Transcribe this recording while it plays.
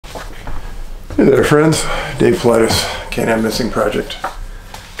Hey there, friends. Dave Paulides, CanAm Missing Project.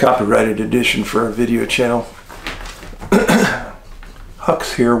 Copyrighted edition for our video channel.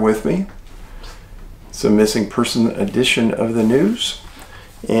 Huck's here with me. It's a missing person edition of the news.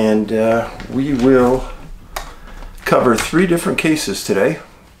 And we will cover 3 different cases today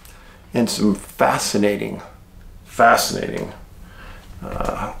and some fascinating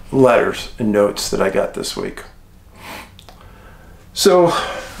letters and notes that I got this week. So,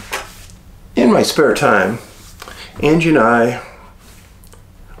 in my spare time, Angie and I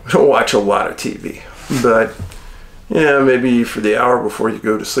don't watch a lot of TV, but yeah, maybe for the hour before you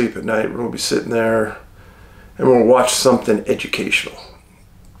go to sleep at night, we'll be sitting there and we'll watch something educational.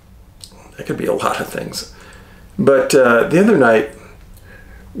 That could be a lot of things. But the other night,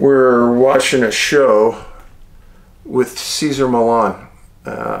 we're watching a show with Cesar Millan,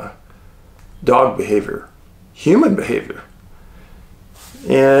 dog behavior, human behavior.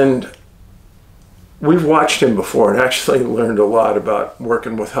 And we've watched him before and actually learned a lot about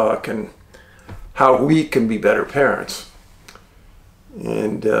working with Huck and how we can be better parents.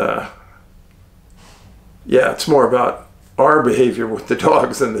 And yeah, it's more about our behavior with the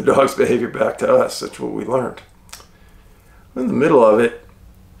dogs than the dog's behavior back to us. That's what we learned. In the middle of it,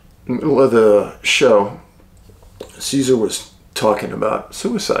 in the middle of the show, Caesar was talking about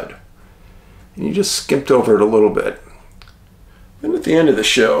suicide. And he just skipped over it a little bit. And at the end of the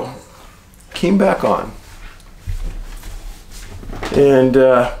show, came back on. And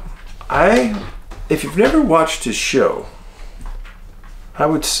if you've never watched his show, I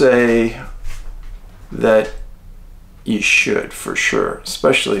would say that you should for sure,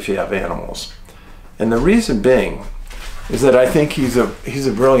 especially if you have animals. And the reason being is that I think he's a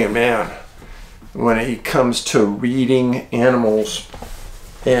brilliant man when it comes to reading animals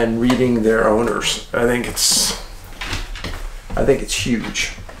and reading their owners. I think it's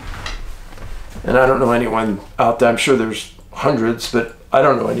huge. And I don't know anyone out there, I'm sure there's hundreds, but I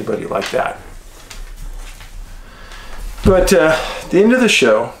don't know anybody like that. But at the end of the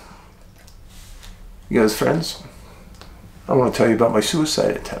show, he goes, friends, I want to tell you about my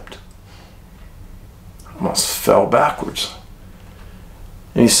suicide attempt. I almost fell backwards.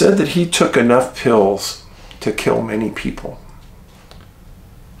 And he said that he took enough pills to kill many people.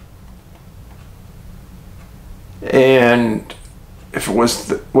 And if it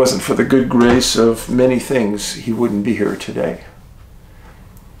wasn't for the good grace of many things, he wouldn't be here today.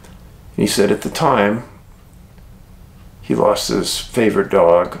 He said at the time, he lost his favorite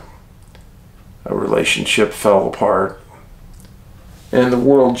dog, a relationship fell apart, and the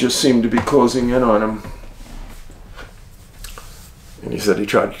world just seemed to be closing in on him. And he said he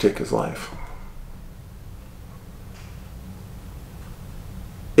tried to take his life.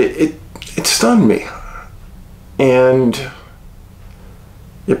 It stunned me. And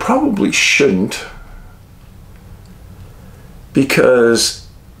it probably shouldn't, because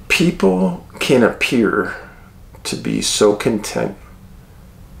people can appear to be so content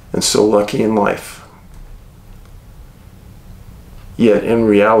and so lucky in life. Yet in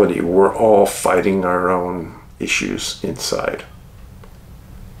reality, we're all fighting our own issues inside.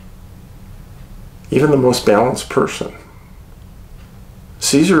 Even the most balanced person.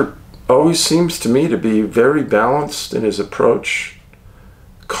 Caesar always seems to me to be very balanced in his approach.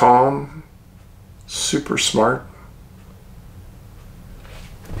 Calm, super smart.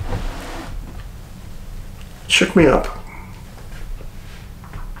 Shook me up.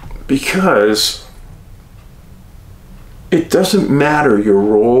 Because it doesn't matter your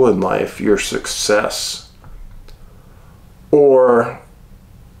role in life, your success, or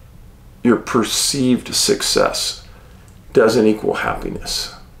your perceived success doesn't equal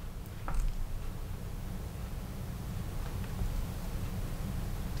happiness.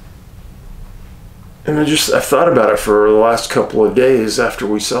 And I've thought about it for the last couple of days after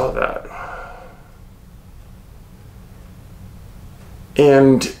we saw that.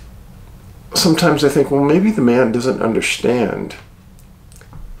 And sometimes I think, well, maybe the man doesn't understand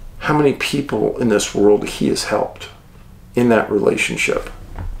how many people in this world he has helped in that relationship.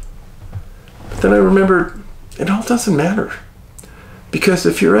 But then I remembered, it all doesn't matter. Because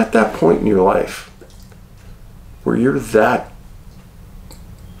if you're at that point in your life where you're that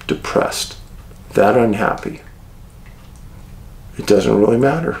depressed, that unhappy, it doesn't really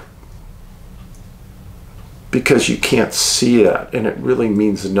matter, because you can't see that and it really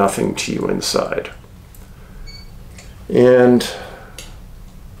means nothing to you inside. And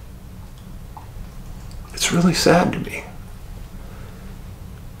it's really sad to me.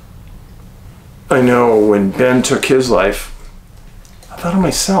 I know when Ben took his life, I thought of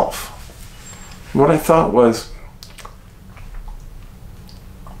myself. What I thought was,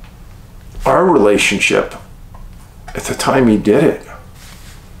 our relationship at the time he did it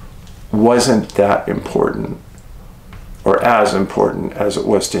wasn't that important, or as important as it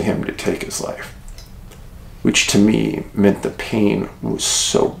was to him to take his life, which to me meant the pain was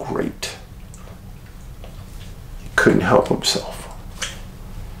so great. He couldn't help himself.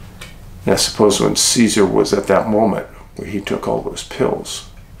 And I suppose when Caesar was at that moment where he took all those pills,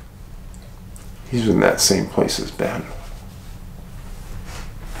 he's in that same place as Ben.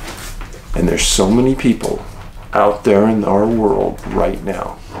 And there's so many people out there in our world right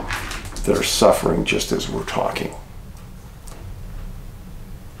now that are suffering just as we're talking.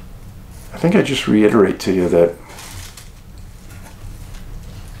 I think I just reiterate to you that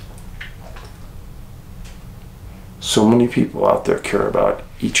so many people out there care about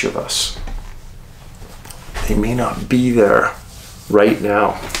each of us. They may not be there right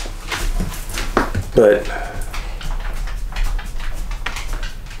now, but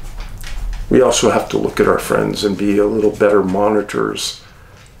we also have to look at our friends and be a little better monitors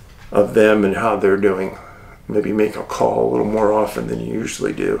of them and how they're doing. Maybe make a call a little more often than you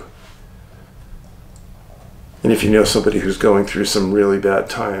usually do. And if you know somebody who's going through some really bad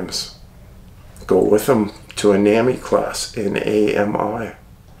times, go with them to a NAMI class, N-A-M-I.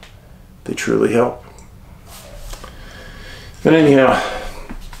 They truly help. But anyhow,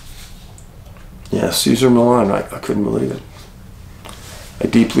 yeah, Caesar Milan, I couldn't believe it. I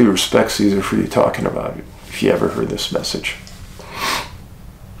deeply respect Caesar for you talking about it, if you ever heard this message.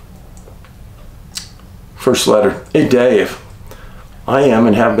 First letter. Hey Dave, I am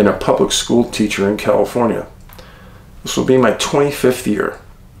and have been a public school teacher in California. This will be my 25th year.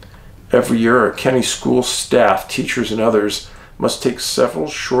 Every year our county school staff, teachers, and others must take several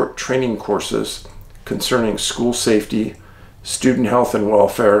short training courses concerning school safety, student health and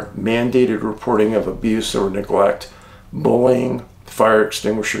welfare, mandated reporting of abuse or neglect, bullying, fire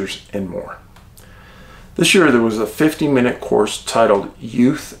extinguishers, and more. This year there was a 50-minute course titled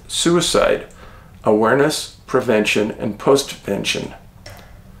Youth Suicide, Awareness, Prevention, and Postvention.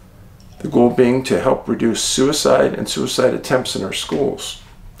 The goal being to help reduce suicide and suicide attempts in our schools.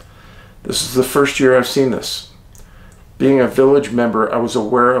 This is the first year I've seen this. Being a village member, I was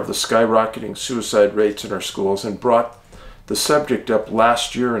aware of the skyrocketing suicide rates in our schools and brought the subject up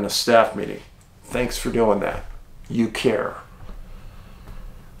last year in a staff meeting. Thanks for doing that. You care.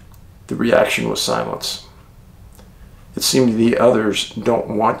 The reaction was silence. It seemed the others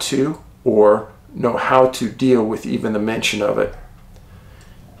don't want to or know how to deal with even the mention of it.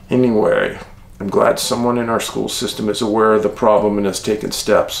 Anyway, I'm glad someone in our school system is aware of the problem and has taken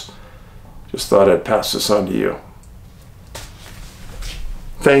steps. Just thought I'd pass this on to you.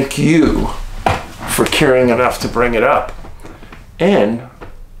 Thank you for caring enough to bring it up and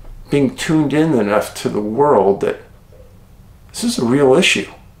being tuned in enough to the world that this is a real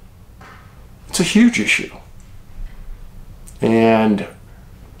issue. It's a huge issue. And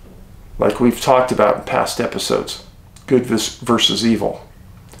like we've talked about in past episodes, good versus evil.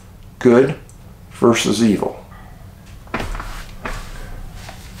 Good versus evil.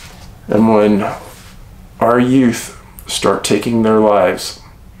 And when our youth start taking their lives,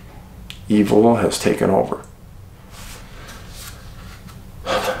 evil has taken over.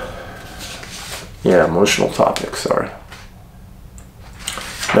 Yeah, emotional topic, sorry.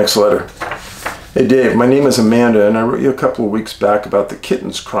 Next letter. Hey Dave, my name is Amanda and I wrote you a couple of weeks back about the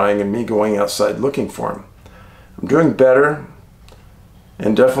kittens crying and me going outside looking for them. I'm doing better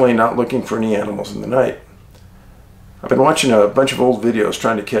and definitely not looking for any animals in the night. I've been watching a bunch of old videos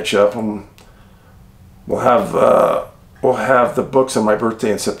trying to catch up, and we'll have the books on my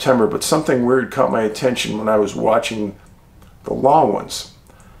birthday in September, but something weird caught my attention when I was watching the long ones.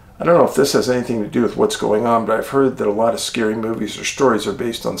 I don't know if this has anything to do with what's going on, but I've heard that a lot of scary movies or stories are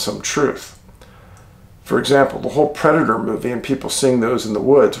based on some truth. For example, the whole Predator movie and people seeing those in the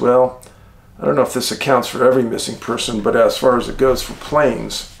woods. Well, I don't know if this accounts for every missing person, but as far as it goes for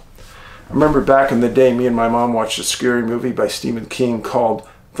planes, I remember back in the day, me and my mom watched a scary movie by Stephen King called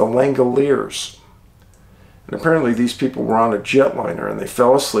The Langoliers. And apparently these people were on a jetliner and they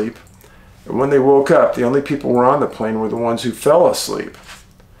fell asleep. And when they woke up, the only people who were on the plane were the ones who fell asleep.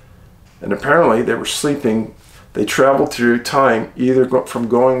 And apparently they were sleeping. They traveled through time, either from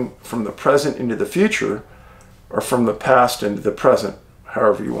going from the present into the future or from the past into the present,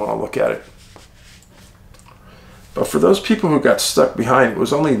 however you want to look at it. But for those people who got stuck behind, it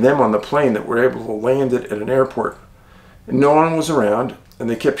was only them on the plane that were able to land it at an airport. And no one was around, and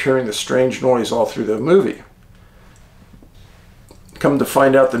they kept hearing the strange noise all through the movie. Come to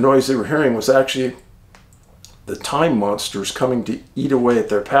find out, the noise they were hearing was actually the time monsters coming to eat away at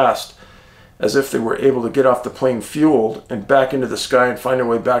their past. as if they were able to get off the plane fueled and back into the sky and find a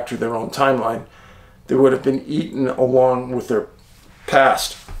way back to their own timeline, they would have been eaten along with their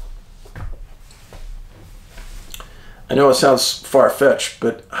past. I know it sounds far-fetched,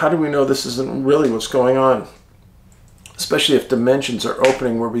 but how do we know this isn't really what's going on? Especially if dimensions are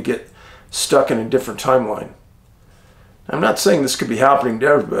opening where we get stuck in a different timeline. I'm not saying this could be happening to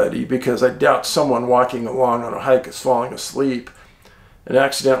everybody, because I doubt someone walking along on a hike is falling asleep and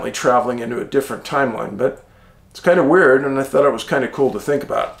accidentally traveling into a different timeline, but it's kind of weird, and I thought it was kind of cool to think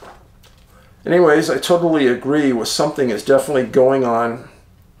about. Anyways, I totally agree with something is definitely going on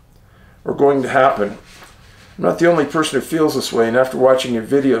or going to happen. I'm not the only person who feels this way, and after watching your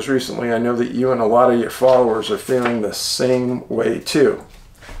videos recently, I know that you and a lot of your followers are feeling the same way too.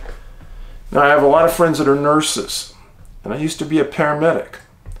 Now, I have a lot of friends that are nurses, and I used to be a paramedic,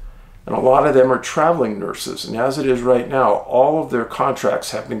 and a lot of them are traveling nurses, and as it is right now, all of their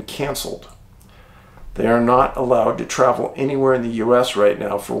contracts have been canceled. They are not allowed to travel anywhere in the US right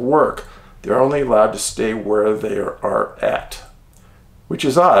now for work. They're only allowed to stay where they are at, which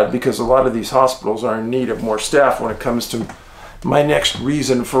is odd because a lot of these hospitals are in need of more staff when it comes to my next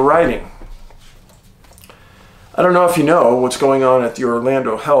reason for writing. I don't know if you know what's going on at the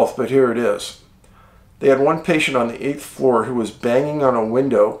Orlando Health, but here it is. They had one patient on the 8th floor who was banging on a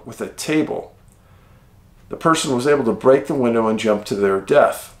window with a table. The person was able to break the window and jump to their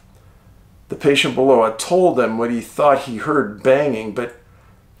death. The patient below had told them what he thought he heard banging, but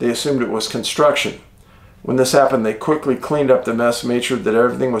they assumed it was construction. When this happened, they quickly cleaned up the mess, made sure that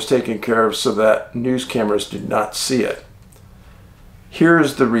everything was taken care of so that news cameras did not see it. Here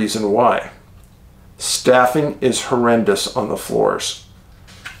is the reason why. Staffing is horrendous on the floors.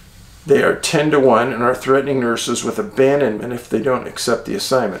 They are 10 to 1 and are threatening nurses with abandonment if they don't accept the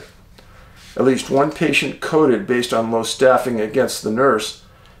assignment. At least one patient coded based on low staffing against the nurse,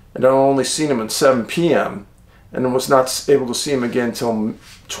 and I'd only seen him at 7 p.m. and was not able to see him again until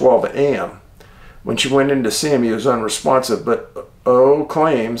 12 a.m. When she went in to see him, he was unresponsive, but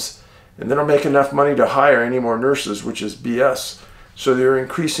claims, and they don't make enough money to hire any more nurses, which is BS. So they're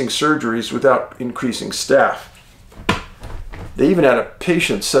increasing surgeries without increasing staff. They even had a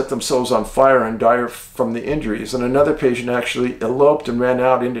patient set themselves on fire and die from the injuries, and another patient actually eloped and ran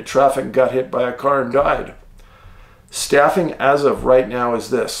out into traffic and got hit by a car and died. Staffing as of right now is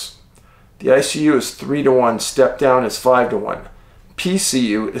this. The ICU is 3 to 1, step down is 5 to 1.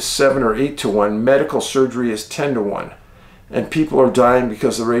 PCU is 7 or 8 to 1, medical surgery is 10 to 1, and people are dying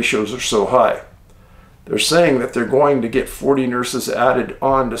because the ratios are so high. They're saying that they're going to get 40 nurses added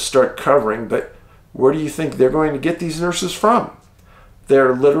on to start covering, but where do you think they're going to get these nurses from?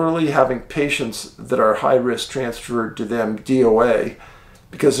 They're literally having patients that are high risk transferred to them DOA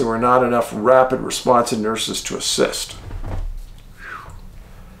because there were not enough rapid responsive nurses to assist.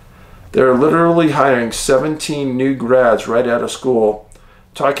 They're literally hiring 17 new grads right out of school,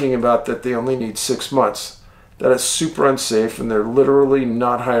 talking about that they only need 6 months. That is super unsafe, and they're literally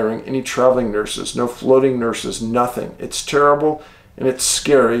not hiring any traveling nurses, no floating nurses, nothing. It's terrible and it's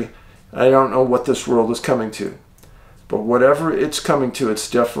scary. I don't know what this world is coming to. But whatever it's coming to, it's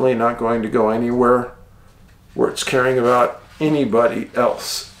definitely not going to go anywhere where it's caring about anybody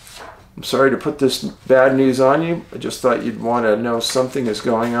else. I'm sorry to put this bad news on you. I just thought you'd want to know something is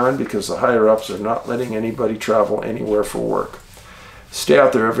going on because the higher-ups are not letting anybody travel anywhere for work. Stay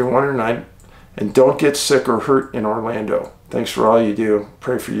out there, everyone, and don't get sick or hurt in Orlando. Thanks for all you do.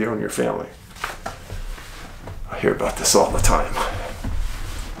 Pray for you and your family. I hear about this all the time.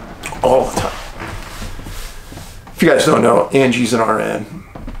 All the time. If you guys don't know, Angie's an RN.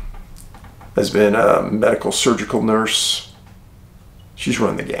 Has been a medical surgical nurse. She's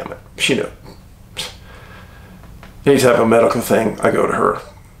run the gamut. She knows. Any type of medical thing, I go to her.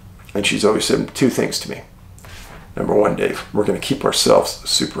 And she's always said 2 things to me. Number 1, Dave, we're going to keep ourselves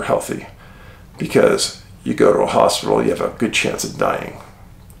super healthy because you go to a hospital, you have a good chance of dying.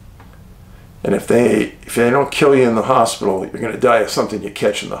 And if they don't kill you in the hospital, you're going to die of something you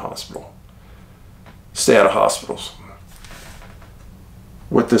catch in the hospital. Stay out of hospitals.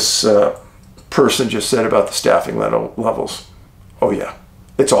 What this person just said about the staffing levels, oh yeah,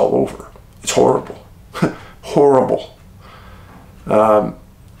 it's all over. It's horrible. Horrible. A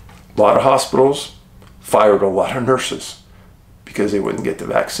lot of hospitals fired a lot of nurses because they wouldn't get the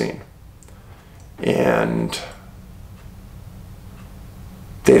vaccine. And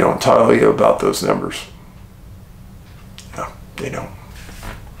they don't tell you about those numbers. No, they don't.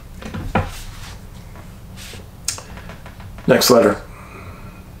 Next letter.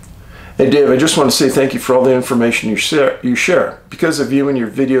 Hey Dave, I just want to say thank you for all the information you share. Because of you and your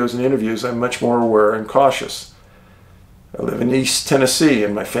videos and interviews, I'm much more aware and cautious. I live in East Tennessee,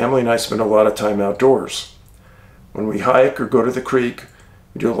 and my family and I spend a lot of time outdoors. When we hike or go to the creek,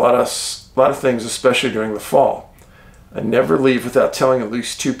 we do a lot of things, especially during the fall. I never leave without telling at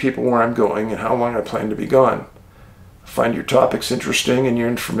least 2 people where I'm going and how long I plan to be gone. I find your topics interesting and your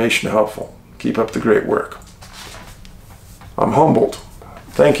information helpful. Keep up the great work. I'm humbled.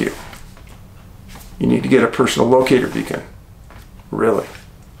 Thank you. You need to get a personal locator beacon. Really.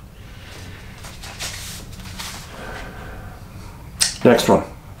 Next one.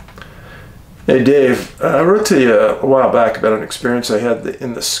 Hey Dave, I wrote to you a while back about an experience I had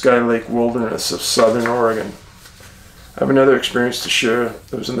in the Sky Lake wilderness of southern Oregon. I have another experience to share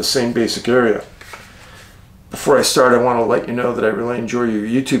that was in the same basic area. Before I start, I want to let you know that I really enjoy your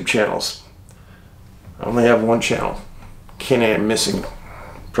YouTube channels. I only have one channel, CanAm Missing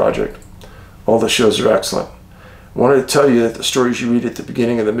Project. All the shows are excellent. I wanted to tell you that the stories you read at the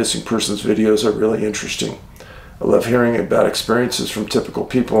beginning of the missing persons videos are really interesting. I love hearing about experiences from typical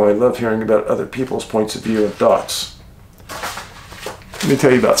people, and I love hearing about other people's points of view and thoughts. Let me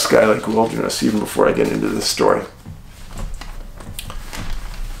tell you about Sky Lake Wilderness even before I get into this story.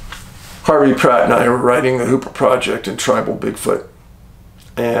 Harvey Pratt and I were writing the Hooper Project and Tribal Bigfoot,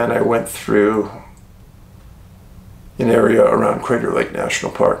 and I went through an area around Crater Lake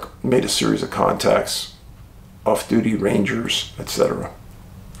National Park, made a series of contacts, off-duty rangers, etc.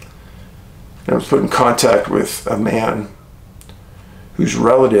 I was put in contact with a man whose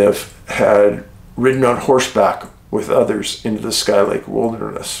relative had ridden on horseback with others into the Sky Lake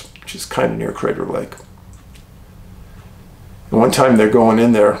Wilderness, which is kind of near Crater Lake. And one time they're going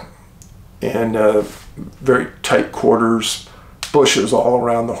in there, and very tight quarters, bushes all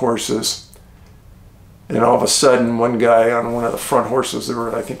around the horses. And all of a sudden, one guy on one of the front horses, there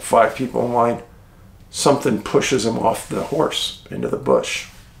were I think 5 people in line, something pushes him off the horse into the bush.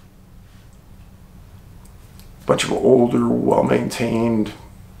 A bunch of older, well-maintained,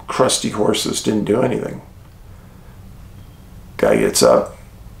 crusty horses didn't do anything. Guy gets up,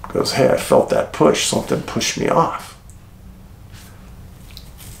 goes, "Hey, I felt that push. Something pushed me off."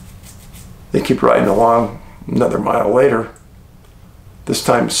 They keep riding along. Another mile later, this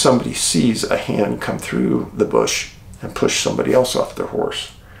time somebody sees a hand come through the bush and push somebody else off their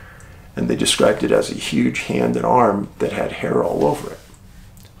horse. And they described it as a huge hand and arm that had hair all over it.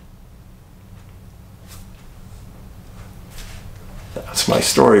 That's my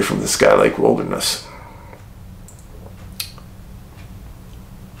story from the Sky Lake Wilderness.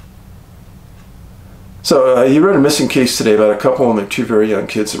 So you read a missing case today about a couple and their 2 very young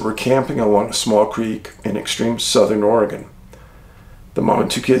kids that were camping along a small creek in extreme southern Oregon. The mom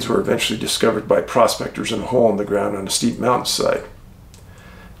and 2 kids were eventually discovered by prospectors in a hole in the ground on a steep mountainside.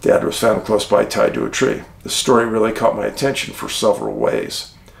 Dad was found close by, tied to a tree. The story really caught my attention for several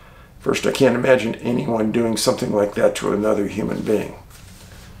ways. First, I can't imagine anyone doing something like that to another human being.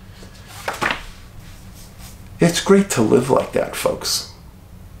 It's great to live like that, folks.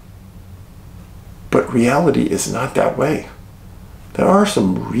 But reality is not that way. There are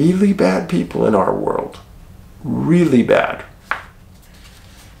some really bad people in our world. Really bad.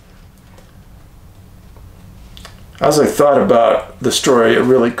 As I thought about the story, a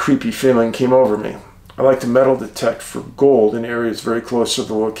really creepy feeling came over me. I like to metal detect for gold in areas very close to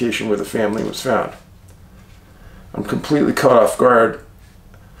the location where the family was found. I'm completely caught off guard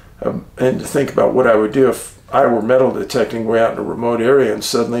and to think about what I would do if I were metal detecting way out in a remote area and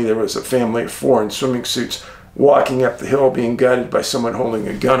suddenly there was a family of 4 in swimming suits walking up the hill being guided by someone holding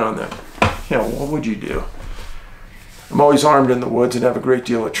a gun on them. You know, what would you do? I'm always armed in the woods and have a great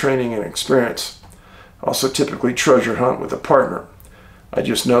deal of training and experience. I also typically treasure hunt with a partner. I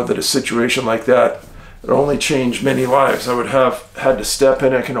just know that a situation like that would only change many lives. I would have had to step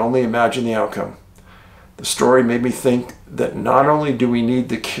in. I can only imagine the outcome. The story made me think that not only do we need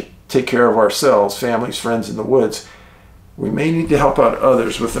to take care of ourselves, families, friends in the woods, we may need to help out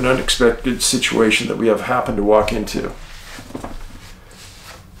others with an unexpected situation that we have happened to walk into.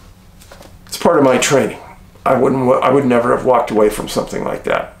 It's part of my training. I would never have walked away from something like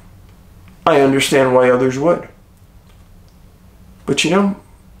that. I understand why others would. But you know,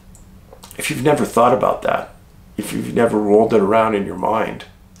 if you've never thought about that, if you've never rolled it around in your mind,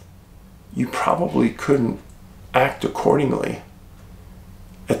 you probably couldn't act accordingly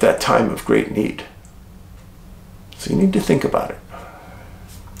at that time of great need. So you need to think about it.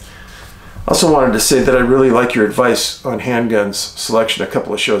 I also wanted to say that I really like your advice on handguns selection. A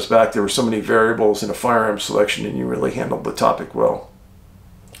couple of shows back, there were so many variables in a firearm selection and you really handled the topic well.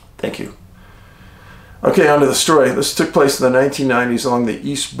 Thank you. Okay, on to the story. This took place in the 1990s along the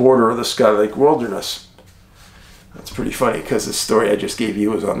east border of the Sky Lake Wilderness. That's pretty funny because the story I just gave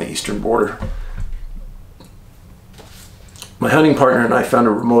you was on the eastern border. My hunting partner and I found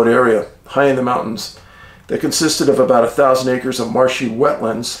a remote area high in the mountains that consisted of about 1,000 acres of marshy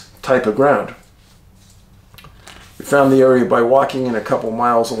wetlands type of ground. We found the area by walking in a couple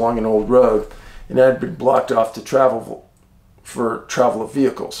miles along an old road, and it had been blocked off to travel of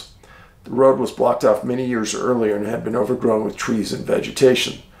vehicles. The road was blocked off many years earlier and had been overgrown with trees and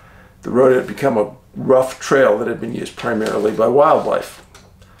vegetation. The road had become a rough trail that had been used primarily by wildlife.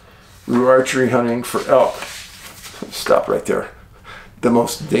 We were archery hunting for elk. Stop right there. The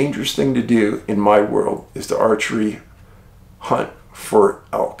most dangerous thing to do in my world is to archery hunt for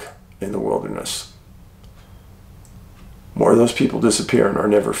elk in the wilderness. More of those people disappear and are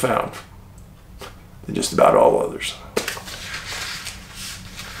never found than just about all others.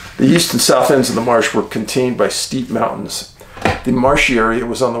 The east and south ends of the marsh were contained by steep mountains. The marshy area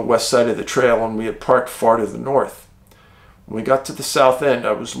was on the west side of the trail, and we had parked far to the north. When we got to the south end,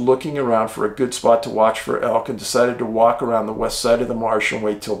 I was looking around for a good spot to watch for elk and decided to walk around the west side of the marsh and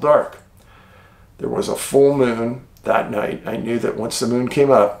wait till dark. There was a full moon that night. I knew that once the moon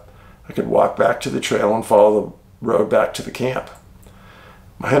came up, I could walk back to the trail and follow the road back to the camp.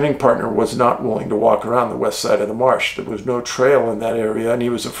 My hunting partner was not willing to walk around the west side of the marsh. There was no trail in that area, and he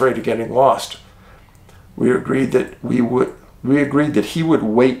was afraid of getting lost. We agreed that he would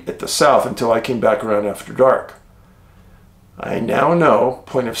wait at the south until I came back around after dark. I now know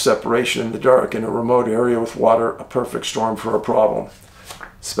point of separation in the dark in a remote area with water, a perfect storm for a problem,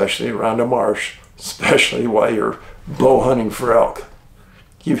 especially around a marsh, especially while you're bow hunting for elk.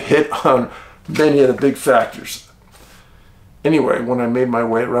 You've hit on many of the big factors. Anyway, when I made my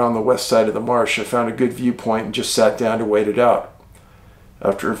way around the west side of the marsh, I found a good viewpoint and just sat down to wait it out.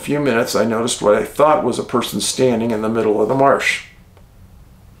 After a few minutes, I noticed what I thought was a person standing in the middle of the marsh.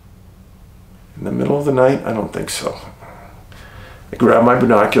 In the middle of the night? I don't think so. I grabbed my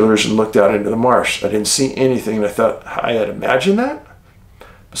binoculars and looked out into the marsh. I didn't see anything, and I thought I had imagined that.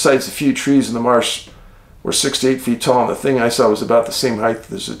 Besides, the few trees in the marsh were 6 to 8 feet tall, and the thing I saw was about the same height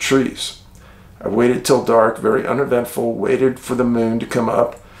as the trees. I waited till dark, very uneventful, waited for the moon to come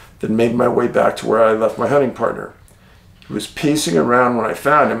up, then made my way back to where I left my hunting partner. He was pacing around when I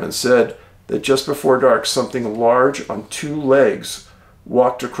found him and said that just before dark, something large on 2 legs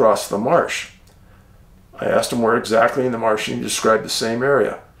walked across the marsh. I asked him where exactly in the marsh, and he described the same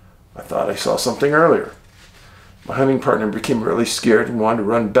area. I thought I saw something earlier. My hunting partner became really scared and wanted to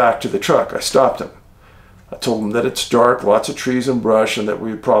run back to the truck. I stopped him. I told him that it's dark, lots of trees and brush, and that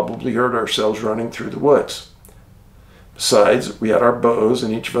we would probably hurt ourselves running through the woods. Besides, we had our bows,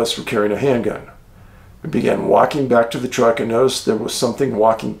 and each of us were carrying a handgun. We began walking back to the truck and noticed there was something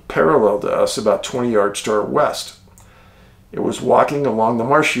walking parallel to us about 20 yards to our west. It was walking along the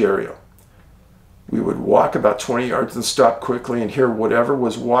marshy area. We would walk about 20 yards and stop quickly and hear whatever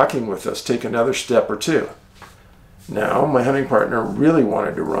was walking with us take another step or two. Now, my hunting partner really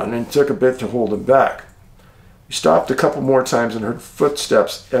wanted to run, and it took a bit to hold him back. We stopped a couple more times and heard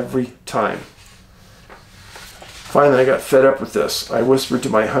footsteps every time. Finally, I got fed up with this. I whispered to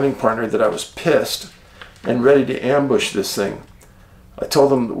my hunting partner that I was pissed and ready to ambush this thing. I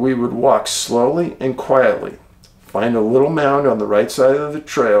told him that we would walk slowly and quietly, find a little mound on the right side of the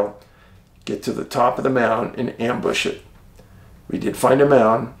trail, get to the top of the mound, and ambush it. We did find a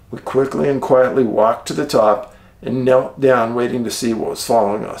mound. We quickly and quietly walked to the top and knelt down waiting to see what was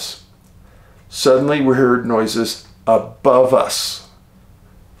following us. Suddenly we heard noises above us.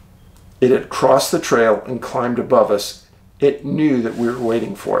 It had crossed the trail and climbed above us. It knew that we were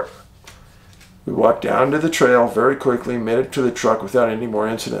waiting for it. We walked down to the trail very quickly and made it to the truck without any more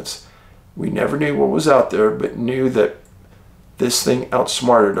incidents. We never knew what was out there, but knew that this thing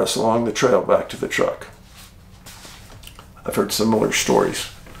outsmarted us along the trail back to the truck. I've heard similar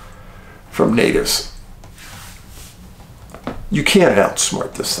stories from natives. You can't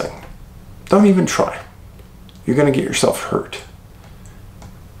outsmart this thing. Don't even try. You're going to get yourself hurt.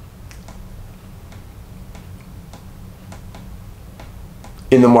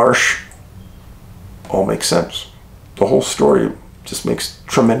 In the marsh, all makes sense. The whole story just makes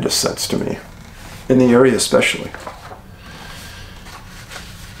tremendous sense to me. In the area especially.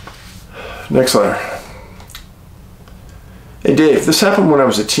 Next letter. Hey Dave, this happened when I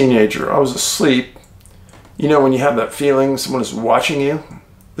was a teenager. I was asleep. You know when you have that feeling someone is watching you?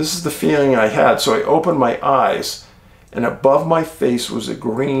 This is the feeling I had, so I opened my eyes, and above my face was a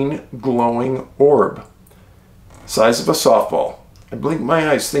green glowing orb, size of a softball. I blinked my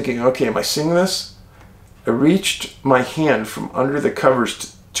eyes thinking, okay, am I seeing this? I reached my hand from under the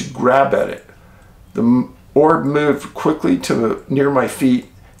covers to grab at it. The orb moved quickly to near my feet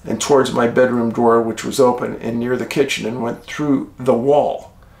and towards my bedroom door, which was open and near the kitchen, and went through the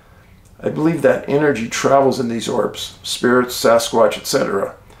wall. I believe that energy travels in these orbs, spirits, Sasquatch,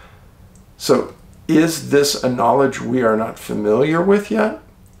 etc. So is this a knowledge we are not familiar with yet?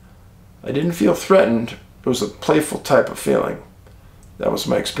 I didn't feel threatened. It was a playful type of feeling. That was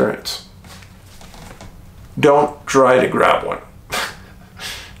my experience. Don't try to grab one.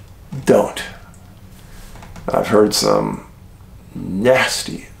 Don't. I've heard some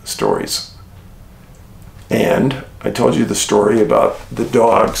nasty stories. And I told you the story about the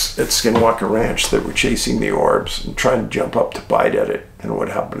dogs at Skinwalker Ranch that were chasing the orbs and trying to jump up to bite at it, and what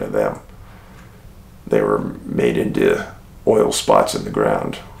happened to them. They were made into oil spots in the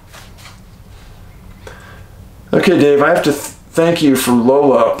ground. Okay, Dave, I have to thank you for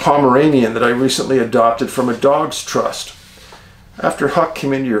Lola, a Pomeranian that I recently adopted from a dog's trust. After Huck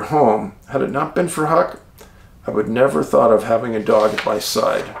came into your home, had it not been for Huck, I would never thought of having a dog at my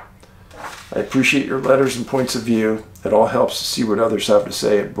side. I appreciate your letters and points of view. It all helps to see what others have to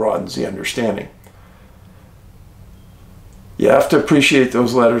say. It broadens the understanding. You have to appreciate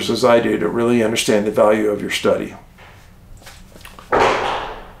those letters as I do to really understand the value of your study.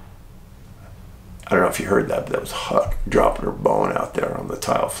 I don't know if you heard that, but that was Huck dropping her bone out there on the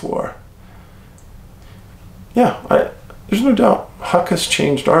tile floor. Yeah, there's no doubt Huck has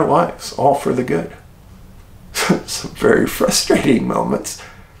changed our lives, all for the good. Some very frustrating moments,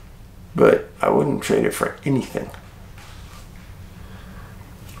 but I wouldn't trade it for anything.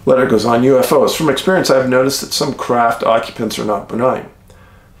 Letter goes on, UFOs. From experience, I've noticed that some craft occupants are not benign.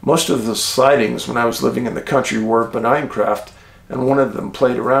 Most of the sightings when I was living in the country were benign craft, and one of them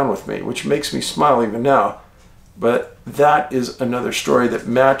played around with me, which makes me smile even now. But that is another story that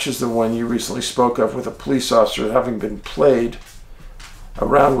matches the one you recently spoke of with a police officer having been played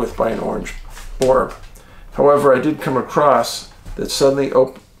around with by an orange orb. However, I did come across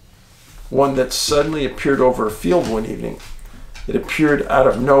one that suddenly appeared over a field one evening. It appeared out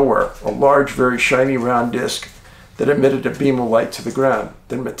of nowhere, a large, very shiny round disc that emitted a beam of light to the ground.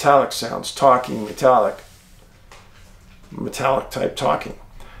 Then metallic sounds, talking, metallic type talking.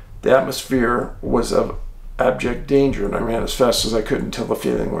 The atmosphere was of abject danger, and I ran as fast as I could until the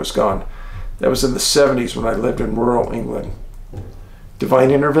feeling was gone. That was in the 70s when I lived in rural England.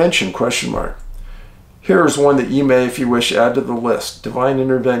 Divine intervention, question mark. Here is one that you may, if you wish, add to the list. Divine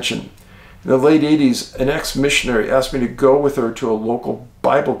intervention. In the late 80s, an ex-missionary asked me to go with her to a local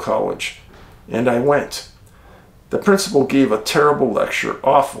Bible college, and I went. The principal gave a terrible lecture,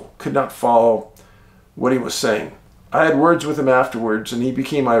 awful, could not follow what he was saying. I had words with him afterwards, and he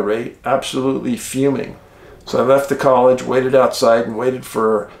became irate, absolutely fuming. So I left the college, waited outside, and waited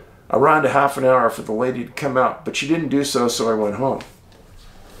for around a half an hour for the lady to come out, but she didn't do so, so I went home.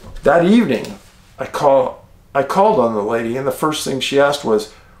 That evening, I called on the lady, and the first thing she asked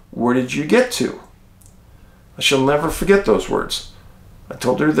was, "Where did you get to?" I shall never forget those words. I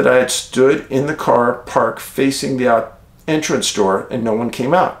told her that I had stood in the car park facing the entrance door and no one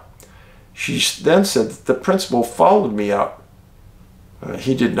came out. She then said that the principal followed me out.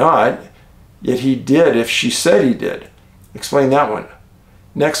 He did not, yet he did if she said he did. Explain that one.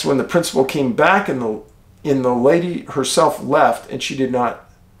 Next, when the principal came back and the lady herself left and she did not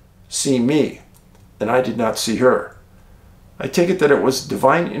see me, and I did not see her. I take it that it was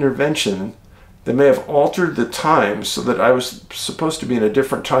divine intervention that may have altered the time so that I was supposed to be in a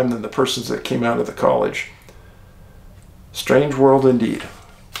different time than the persons that came out of the college. Strange world indeed.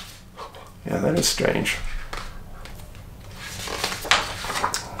 Yeah, that is strange.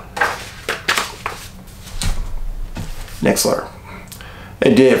 Next letter.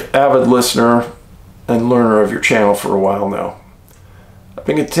 Hey Dave, avid listener and learner of your channel for a while now.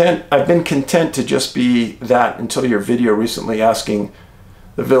 I've been content to just be that until your video recently asking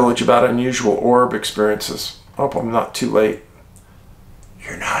the village about unusual orb experiences. I hope I'm not too late.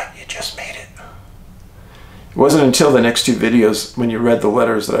 You're not, you just made it. It wasn't until the next two videos when you read the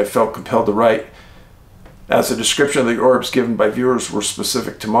letters that I felt compelled to write, as the description of the orbs given by viewers were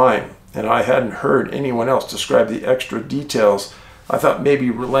specific to mine, and I hadn't heard anyone else describe the extra details. I thought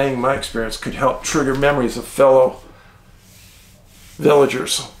maybe relaying my experience could help trigger memories of fellow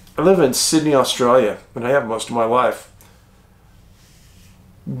villagers. I live in Sydney, Australia, and I have most of my life.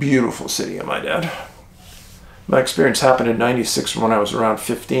 Beautiful city, I might add. My experience happened in '96 when I was around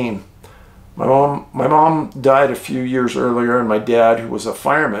 15. My mom died a few years earlier, and my dad, who was a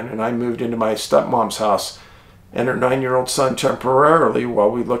fireman, and I moved into my stepmom's house and her 9-year-old son temporarily while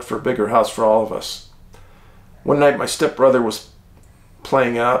we looked for a bigger house for all of us. One night my stepbrother was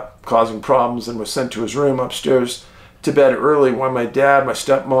playing up, causing problems, and was sent to his room upstairs to bed early while my dad, my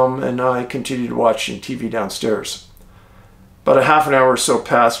stepmom, and I continued watching TV downstairs. About a half an hour or so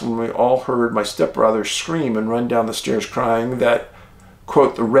passed when we all heard my stepbrother scream and run down the stairs crying that,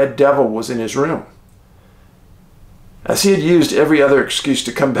 quote, the Red Devil was in his room. As he had used every other excuse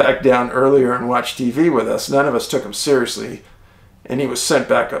to come back down earlier and watch TV with us, none of us took him seriously, and he was sent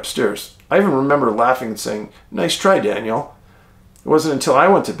back upstairs. I even remember laughing and saying, "Nice try, Daniel." It wasn't until I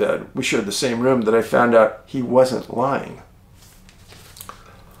went to bed, we shared the same room, that I found out he wasn't lying.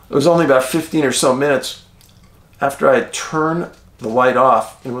 It was only about 15 or so minutes after I had turned the light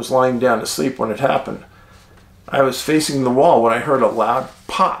off and was lying down to sleep when it happened. I was facing the wall when I heard a loud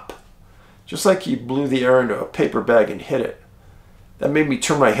pop, just like he blew the air into a paper bag and hit it. That made me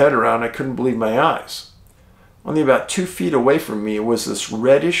turn my head around. I couldn't believe my eyes. Only about 2 feet away from me was this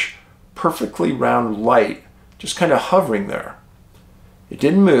reddish, perfectly round light just kind of hovering there. It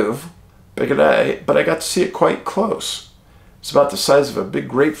didn't move, but I got to see it quite close. It's about the size of a big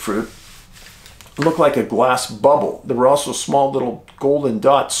grapefruit. It looked like a glass bubble. There were also small little golden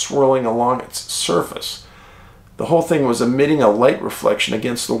dots swirling along its surface. The whole thing was emitting a light reflection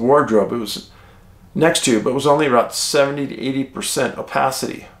against the wardrobe it was next to, but was only about 70 to 80%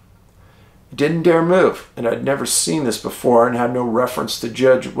 opacity. It didn't dare move, and I'd never seen this before and had no reference to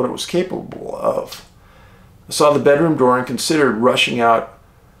judge what it was capable of. I saw the bedroom door and considered rushing out,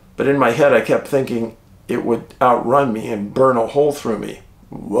 but in my head I kept thinking it would outrun me and burn a hole through me.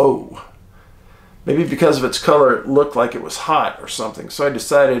 Whoa. Maybe because of its color it looked like it was hot or something, so I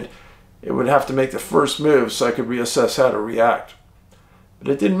decided it would have to make the first move so I could reassess how to react. But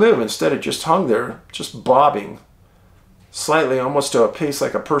it didn't move. Instead, it just hung there, just bobbing, slightly, almost to a pace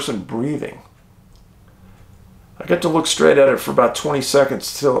like a person breathing. I got to look straight at it for about 20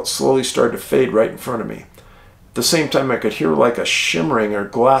 seconds till it slowly started to fade right in front of me. At the same time, I could hear like a shimmering or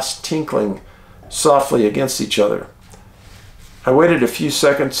glass tinkling softly against each other. I waited a few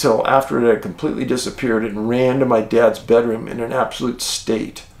seconds till after it had completely disappeared and ran to my dad's bedroom in an absolute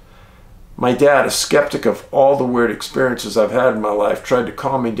state. My dad, a skeptic of all the weird experiences I've had in my life, tried to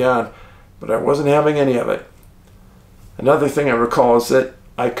calm me down, but I wasn't having any of it. Another thing I recall is that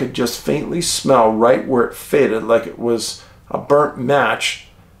I could just faintly smell right where it faded, like it was a burnt match,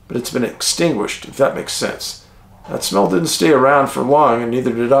 but it's been extinguished, if that makes sense. That smell didn't stay around for long, and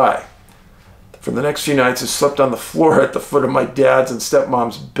neither did I. For the next few nights, I slept on the floor at the foot of my dad's and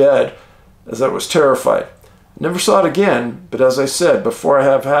stepmom's bed, as I was terrified. I never saw it again, but as I said before, I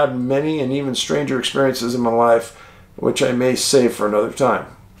have had many and even stranger experiences in my life, which I may save for another time.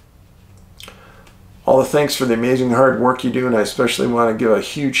 All the thanks for the amazing hard work you do, and I especially want to give a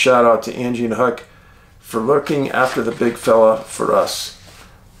huge shout out to Angie and Huck for looking after the big fella for us.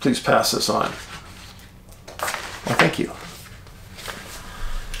 Please pass this on. Well, thank you.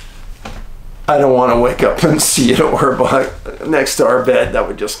 I don't want to wake up and see it or next to our bed. That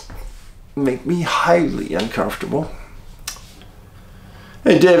would just make me highly uncomfortable.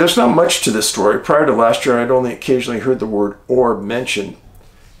 Hey Dave, there's not much to this story. Prior to last year, I'd only occasionally heard the word orb mentioned.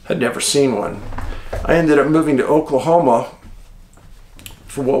 Had never seen one. I ended up moving to Oklahoma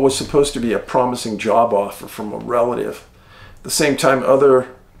for what was supposed to be a promising job offer from a relative. At the same time, other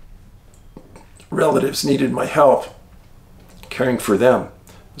relatives needed my help caring for them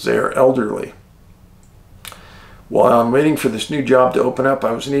as they are elderly. While I'm waiting for this new job to open up,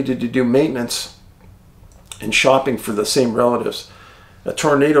 I was needed to do maintenance and shopping for the same relatives. A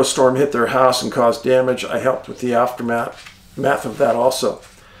tornado storm hit their house and caused damage. I helped with the aftermath of that also.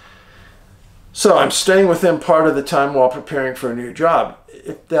 So I'm staying with them part of the time while preparing for a new job.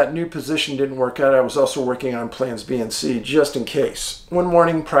 If that new position didn't work out, I was also working on plans B and C, just in case. One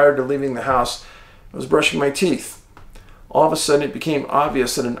morning prior to leaving the house, I was brushing my teeth. All of a sudden it became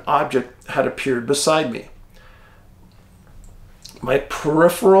obvious that an object had appeared beside me. My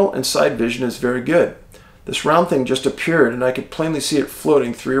peripheral and side vision is very good. This round thing just appeared and I could plainly see it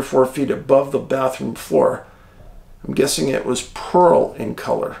floating 3 or 4 feet above the bathroom floor. I'm guessing it was pearl in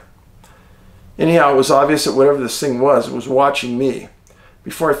color. Anyhow, it was obvious that whatever this thing was, it was watching me.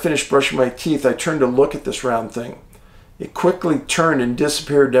 Before I finished brushing my teeth, I turned to look at this round thing. It quickly turned and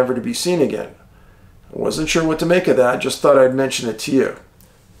disappeared, never to be seen again. I wasn't sure what to make of that, just thought I'd mention it to you.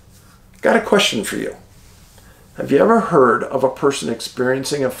 Got a question for you. Have you ever heard of a person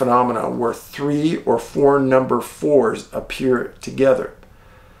experiencing a phenomenon where 3 or 4 number 4s appear together?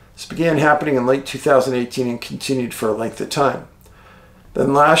 This began happening in late 2018 and continued for a length of time.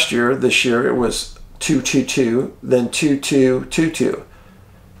 Then this year, it was 222, then 2222,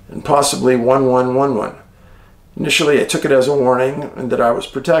 and possibly 1111. Initially, I took it as a warning and that I was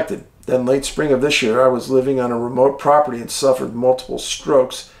protected. Then late spring of this year, I was living on a remote property and suffered multiple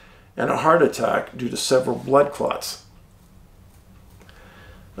strokes and a heart attack due to several blood clots.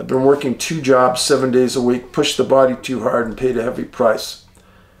 I've been working 2 jobs 7 days a week, pushed the body too hard, and paid a heavy price.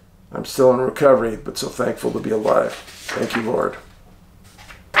 I'm still in recovery, but so thankful to be alive. Thank you, Lord.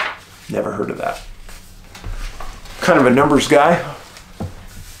 Never heard of that. Kind of a numbers guy.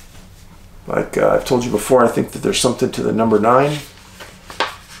 Like I've told you before, I think that there's something to the number 9.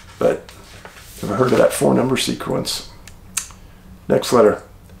 But never heard of that 4-number sequence. Next letter.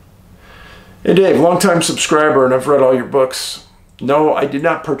 Hey Dave, longtime subscriber, and I've read all your books. No, I did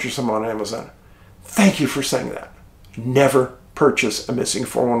not purchase them on Amazon. Thank you for saying that. Never purchase a Missing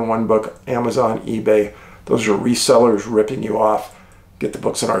 411 book, Amazon, eBay. Those are resellers ripping you off. Get the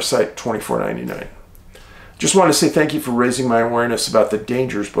books on our site, $24.99. Just want to say thank you for raising my awareness about the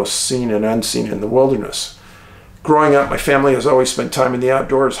dangers, both seen and unseen, in the wilderness. Growing up, my family has always spent time in the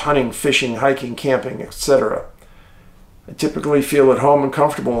outdoors, hunting, fishing, hiking, camping, etc. I typically feel at home and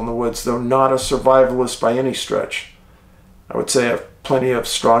comfortable in the woods, though not a survivalist by any stretch. I would say I have plenty of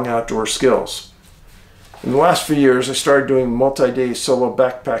strong outdoor skills. In the last few years, I started doing multi-day solo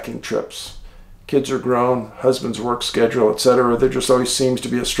backpacking trips. Kids are grown, husband's work schedule, etc. There just always seems to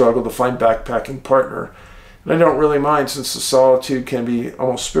be a struggle to find backpacking partner. And I don't really mind, since the solitude can be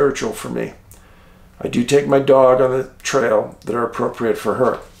almost spiritual for me. I do take my dog on the trail that are appropriate for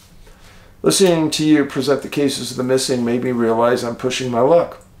her. Listening to you present the cases of the missing made me realize I'm pushing my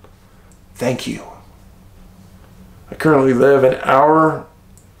luck. Thank you. I currently live an hour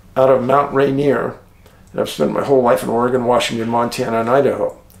out of Mount Rainier, and I've spent my whole life in Oregon, Washington, Montana, and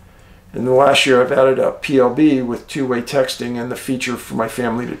Idaho. In the last year, I've added a PLB with two-way texting and the feature for my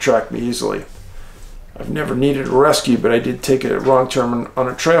family to track me easily. I've never needed a rescue, but I did take a wrong turn on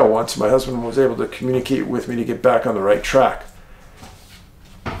a trail once. My husband was able to communicate with me to get back on the right track.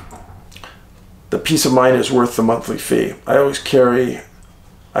 The peace of mind is worth the monthly fee. I always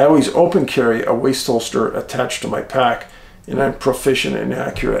open carry a waist holster attached to my pack, and I'm proficient and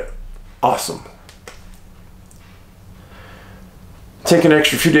accurate. Awesome. Take an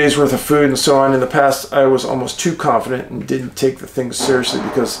extra few days worth of food and so on. In the past, I was almost too confident and didn't take the things seriously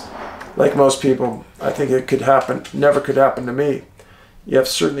because, like most people, I think it could happen, never could happen to me. You have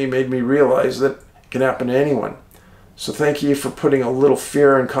certainly made me realize that it can happen to anyone. So thank you for putting a little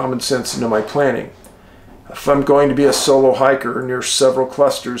fear and common sense into my planning. If I'm going to be a solo hiker near several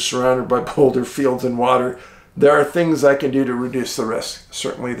clusters surrounded by boulder fields and water, there are things I can do to reduce the risk.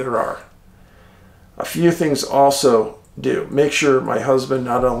 Certainly there are. A few things also do. Make sure my husband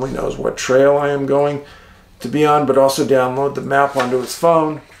not only knows what trail I am going to be on, but also download the map onto his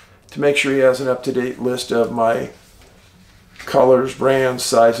phone to make sure he has an up-to-date list of my colors, brands,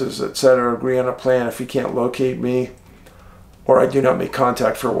 sizes, etc. Agree on a plan if he can't locate me, or I do not make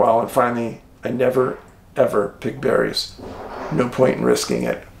contact for a while. And finally, I never, ever pick berries. No point in risking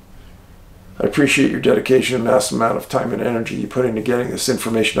it. I appreciate your dedication and massive amount of time and energy you put into getting this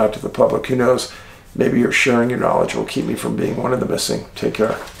information out to the public. Who knows, maybe your sharing your knowledge will keep me from being one of the missing. Take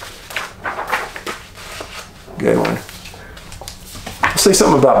care. Good one. I'll say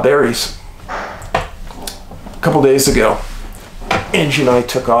something about berries. A couple days ago, Angie and I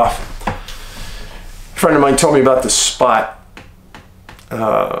took off. A friend of mine told me about this spot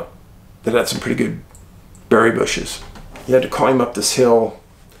that had some pretty good berry bushes. You had to climb up this hill.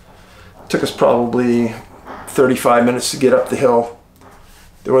 It took us probably 35 minutes to get up the hill.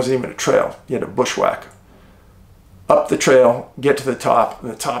 There wasn't even a trail. You had to bushwhack. Up the trail, get to the top,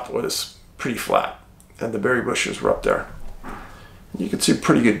 and the top was pretty flat. And the berry bushes were up there. You could see a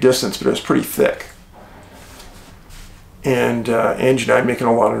pretty good distance, but it was pretty thick. And Angie and I making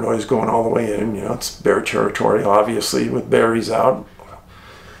a lot of noise going all the way in. You know, it's bear territory, obviously, with berries out.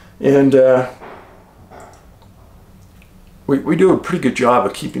 And we do a pretty good job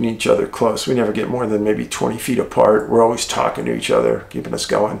of keeping each other close. We never get more than maybe 20 feet apart. We're always talking to each other, keeping us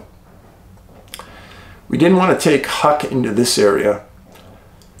going. We didn't want to take Huck into this area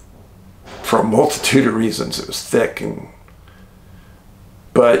for a multitude of reasons. It was thick,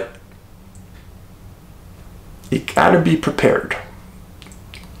 but you got to be prepared.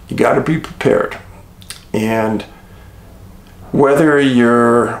 You got to be prepared. And whether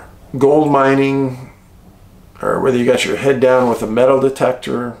you're gold mining or whether you got your head down with a metal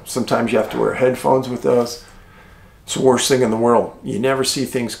detector, sometimes you have to wear headphones with those. It's the worst thing in the world. You never see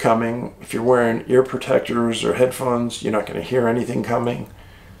things coming. If you're wearing ear protectors or headphones, you're not going to hear anything coming.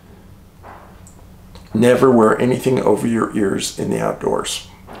 Never wear anything over your ears in the outdoors.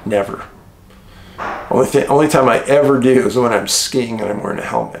 Never. Only time I ever do is when I'm skiing and I'm wearing a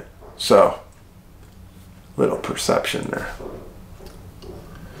helmet. So, little perception there.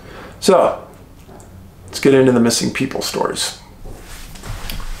 So, let's get into the missing people stories.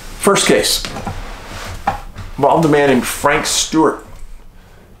 First case involved a man named Frank Stewart.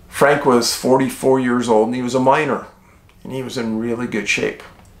 Frank was 44 years old and he was a miner, and he was in really good shape.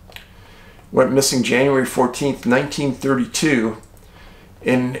 Went missing January 14th, 1932,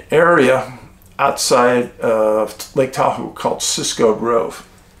 in an area outside of Lake Tahoe called Cisco Grove.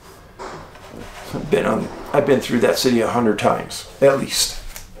 I've been through that city 100 times, at least.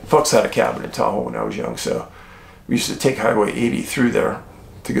 Folks had a cabin in Tahoe when I was young, so we used to take Highway 80 through there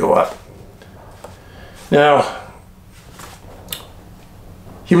to go up. Now,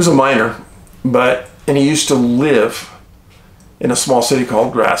 he was a miner, and he used to live in a small city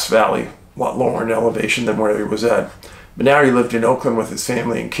called Grass Valley, a lot lower in elevation than where he was at. But now he lived in Oakland with his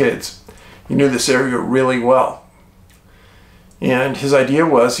family and kids. He knew this area really well. And his idea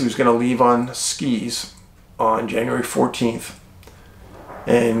was he was going to leave on skis on January 14th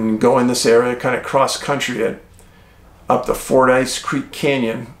and go in this area, kind of cross country it, up the Fordyce Creek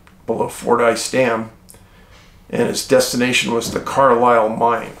Canyon below Fordyce Dam. And his destination was the Carlisle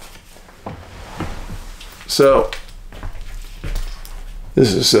Mine. So,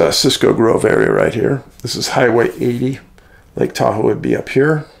 this is Cisco Grove area right here. This is Highway 80. Lake Tahoe would be up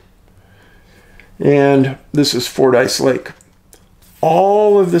here. And this is Fordyce Lake.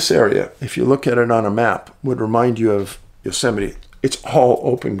 All of this area, if you look at it on a map, would remind you of Yosemite. It's all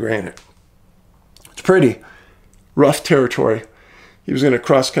open granite. It's pretty rough territory. He was going to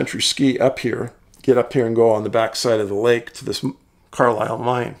cross-country ski up here, get up here and go on the back side of the lake to this Carlisle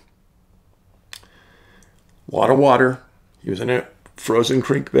Mine. A lot of water. He was in a frozen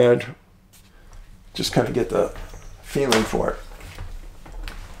creek bed. Just kind of get the feeling for it.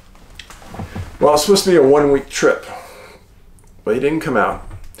 Well, it's supposed to be a 1-week trip, but he didn't come out.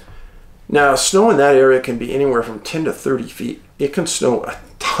 Now, snow in that area can be anywhere from 10 to 30 feet. It can snow a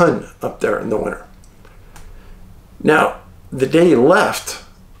ton up there in the winter. Now, the day he left,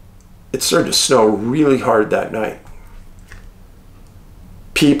 it started to snow really hard that night.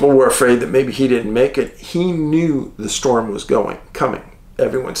 People were afraid that maybe he didn't make it. He knew the storm was coming.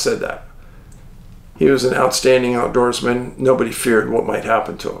 Everyone said that. He was an outstanding outdoorsman. Nobody feared what might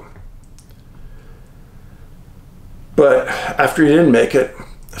happen to him. But after he didn't make it,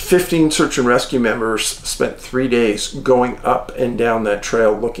 15 search and rescue members spent 3 days going up and down that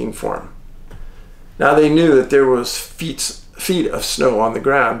trail looking for him. Now they knew that there was feet of snow on the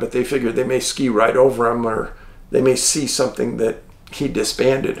ground, but they figured they may ski right over him, or they may see something that he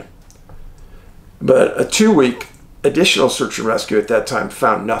disbanded. But a 2-week additional search and rescue at that time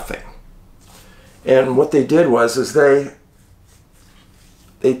found nothing. And what they did was they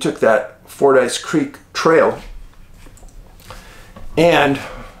took that Fordyce Creek Trail and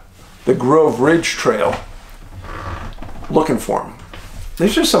the Grove Ridge Trail looking for him.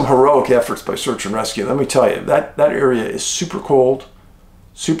 These are some heroic efforts by search and rescue. Let me tell you, that area is super cold,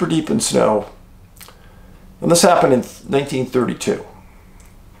 super deep in snow. And this happened in 1932.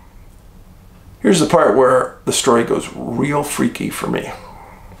 Here's the part where the story goes real freaky for me.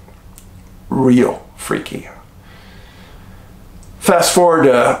 Real freaky. Fast forward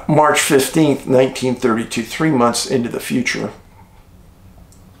to March 15th, 1932, 3 months into the future.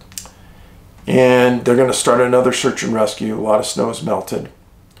 And they're going to start another search and rescue. A lot of snow is melted.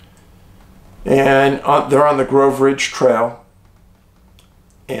 And they're on the Grove Ridge Trail.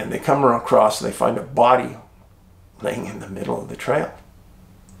 And they come across and they find a body laying in the middle of the trail.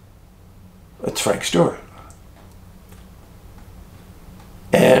 It's Frank Stewart.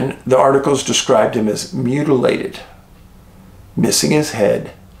 And the articles described him as mutilated, missing his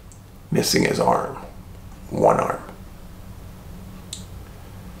head, missing his arm, one arm.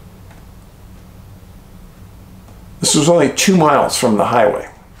 This was only 2 miles from the highway.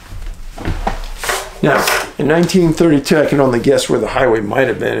 Now, in 1932, I can only guess where the highway might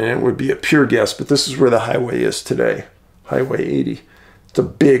have been, and it would be a pure guess, but this is where the highway is today, Highway 80. It's a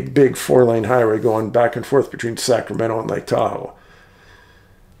big, big 4-lane highway going back and forth between Sacramento and Lake Tahoe.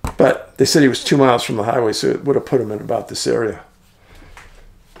 But they said he was 2 miles from the highway, so it would have put him in about this area.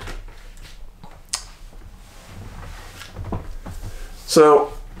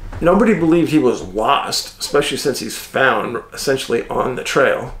 So nobody believed he was lost, especially since he's found essentially on the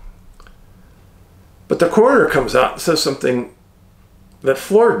trail. But the coroner comes out and says something that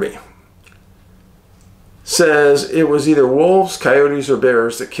floored me. Says it was either wolves, coyotes, or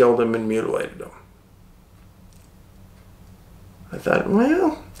bears that killed him and mutilated him. I thought,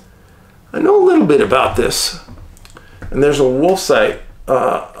 well, I know a little bit about this. And there's a wolf site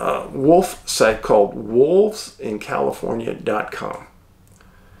called wolvesincalifornia.com.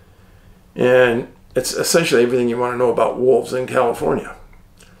 And it's essentially everything you want to know about wolves in California.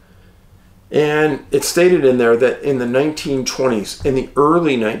 And it stated in there that in the 1920s, in the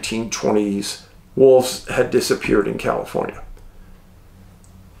early 1920s, wolves had disappeared in California.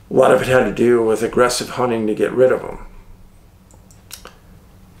 A lot of it had to do with aggressive hunting to get rid of them.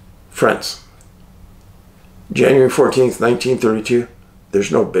 Friends, January 14th, 1932,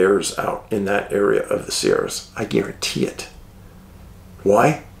 there's no bears out in that area of the Sierras. I guarantee it.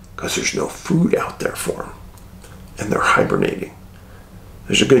 Why? Because there's no food out there for them. And they're hibernating.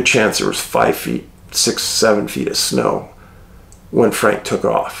 There's a good chance there was 5 feet, 6, 7 feet of snow when Frank took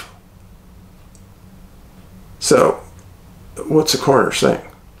off. So, what's the coroner saying?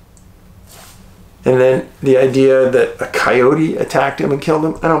 And then the idea that a coyote attacked him and killed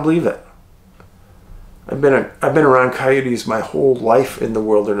him, I don't believe it. I've been around coyotes my whole life in the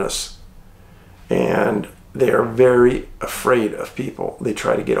wilderness, and they are very afraid of people. They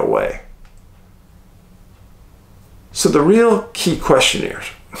try to get away. So the real key question here,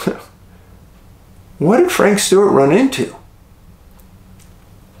 what did Frank Stewart run into?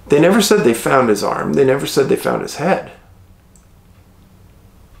 They never said they found his arm. They never said they found his head.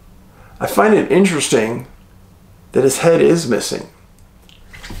 I find it interesting that his head is missing.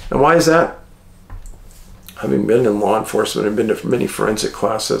 And why is that? Having been in law enforcement and been to many forensic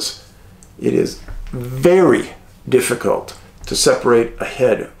classes, it is very difficult to separate a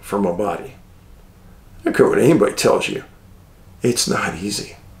head from a body. I don't care what anybody tells you. It's not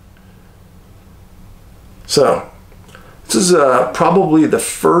easy. So, this is probably the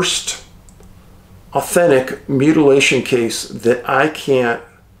first authentic mutilation case that I can't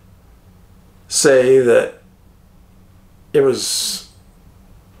say that it was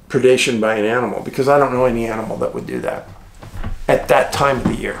predation by an animal, because I don't know any animal that would do that at that time of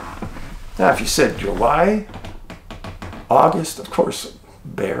the year. Now, if you said July, August, of course,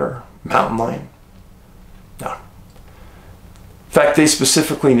 bear, mountain lion. No. In fact, they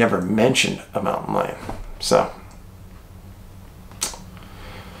specifically never mentioned a mountain lion. So,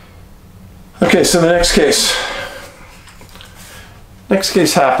 okay, so the next case. Next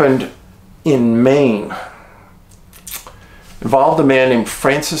case happened in Maine. Involved a man named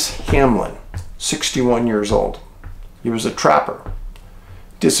Francis Hamlin, 61 years old. He was a trapper.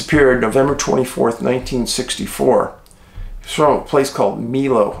 Disappeared November 24th, 1964. He was from a place called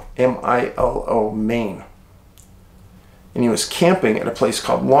Milo, M-I-L-O, Maine. And he was camping at a place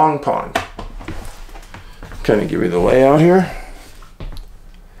called Long Pond. Kind of give you the layout here.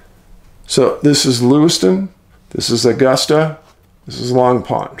 So this is Lewiston, this is Augusta, this is Long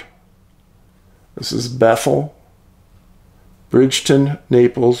Pond. This is Bethel, Bridgeton,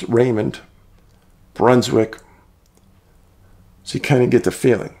 Naples, Raymond, Brunswick. So you kind of get the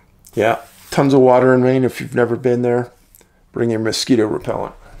feeling. Yeah, tons of water in Maine. If you've never been there, bring your mosquito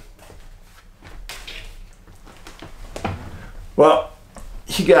repellent. Well,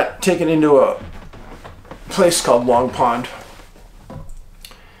 he got taken into a place called Long Pond.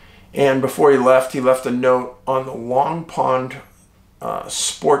 And before he left a note on the Long Pond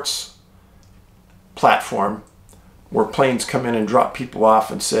sports platform where planes come in and drop people off,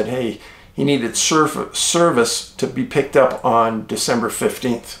 and said, hey, he needed service to be picked up on December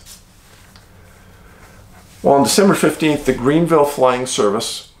 15th. Well, on December 15th, the Greenville Flying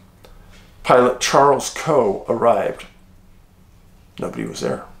Service pilot Charles Coe arrived. Nobody was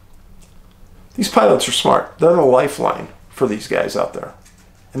there. These pilots are smart. They're the lifeline for these guys out there.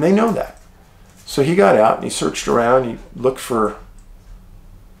 And they know that. So he got out and he searched around. He looked for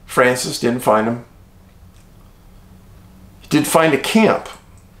Francis, didn't find him. He did find a camp.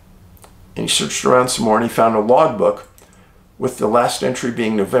 And he searched around some more and he found a logbook with the last entry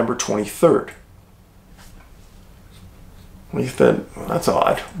being November 23rd. And he said, well, that's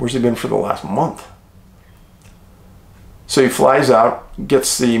odd. Where's he been for the last month? So he flies out,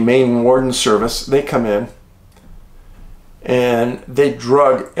 gets the Maine Warden Service. They come in. And they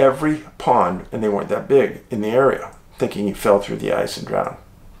drug every pond, and they weren't that big, in the area, thinking he fell through the ice and drowned.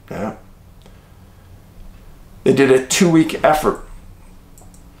 Yeah. They did a 2-week effort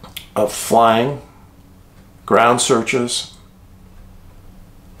of flying, ground searches.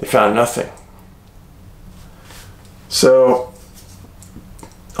 They found nothing. So,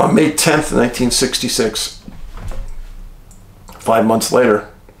 on May 10th, 1966, 5 months later,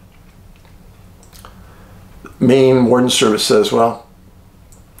 Maine Warden Service says, well,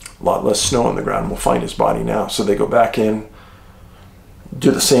 a lot less snow on the ground. We'll find his body now. So they go back in, do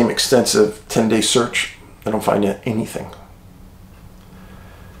the same extensive 10-day search. They don't find anything.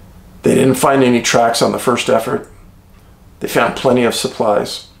 They didn't find any tracks on the first effort. They found plenty of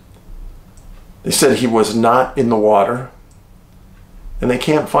supplies. They said he was not in the water, and they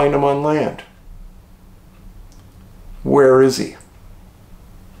can't find him on land. Where is he?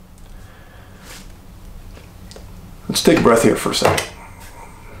 Let's take a breath here for a second.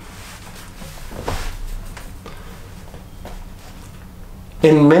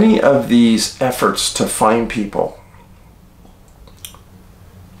 In many of these efforts to find people,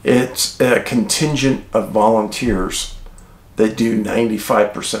 it's a contingent of volunteers that do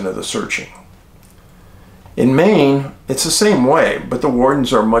 95% of the searching. In Maine, it's the same way, but the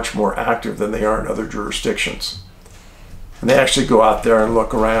wardens are much more active than they are in other jurisdictions. And they actually go out there and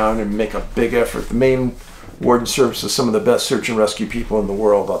look around and make a big effort. The Maine Warden Service is some of the best search and rescue people in the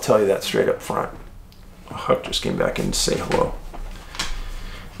world. I'll tell you that straight up front. Huck just came back in to say hello.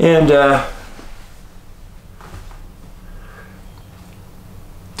 And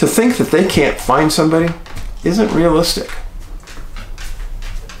to think that they can't find somebody isn't realistic.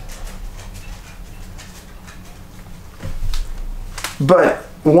 But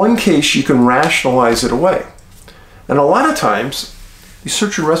one case, you can rationalize it away. And a lot of times, these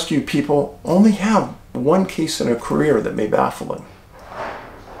search and rescue people only have one case in a career that may baffle them.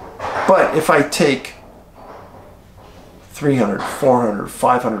 But if I take 300, 400,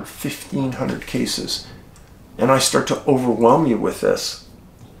 500, 1,500 cases, and I start to overwhelm you with this,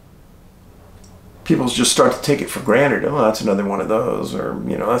 people just start to take it for granted. Oh, that's another one of those, or,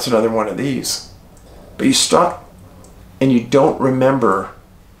 you know, that's another one of these. But you stop and you don't remember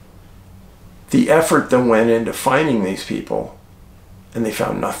the effort that went into finding these people, and they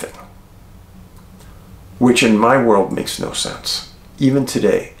found nothing. Which in my world makes no sense. Even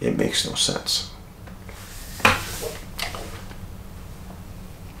today, it makes no sense.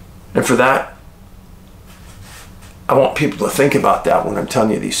 And for that, I want people to think about that when I'm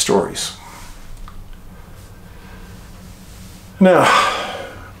telling you these stories. Now,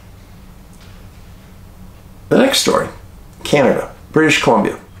 the next story, Canada, British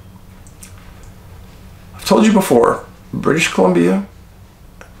Columbia. I've told you before, British Columbia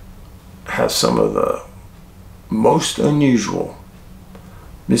has some of the most unusual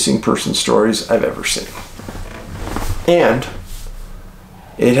missing person stories I've ever seen. And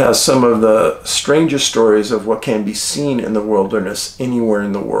it has some of the strangest stories of what can be seen in the wilderness anywhere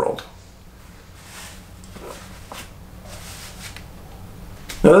in the world.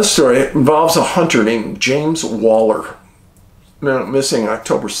 Now this story involves a hunter named James Waller, missing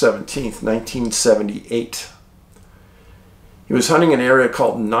October 17th, 1978. He was hunting an area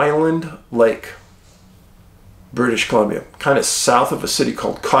called Nyland Lake, British Columbia, kind of south of a city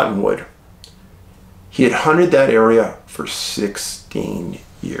called Cottonwood. He had hunted that area for 16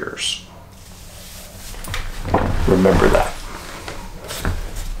 years. Remember that.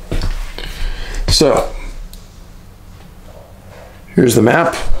 So, here's the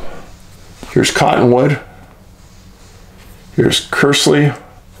map. Here's Cottonwood. Here's Kersley,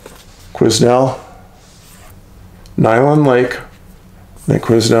 Quesnel, Nyland Lake, and the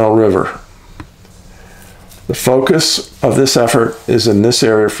Quesnel River. The focus of this effort is in this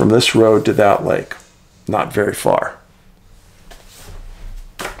area from this road to that lake, not very far.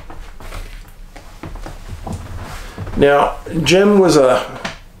 Now, Jim was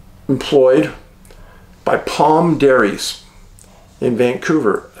employed by Palm Dairies in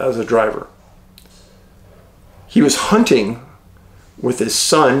Vancouver as a driver. He was hunting with his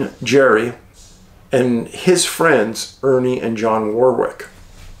son, Jerry, and his friends, Ernie and John Warwick.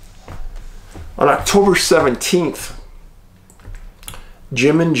 On October 17th,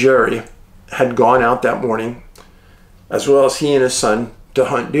 Jim and Jerry had gone out that morning, as well as he and his son, to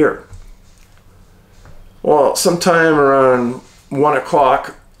hunt deer. Well, sometime around 1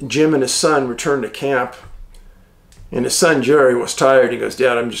 o'clock, Jim and his son returned to camp, and his son, Jerry, was tired. He goes,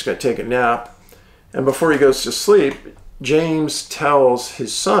 "Dad, I'm just going to take a nap." And before he goes to sleep, James tells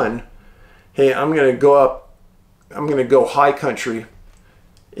his son, "Hey, I'm going to go high country,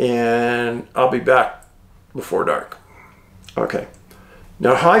 and I'll be back before dark." Okay.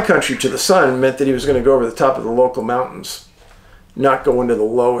 Now, high country to the son meant that he was going to go over the top of the local mountains, not go into the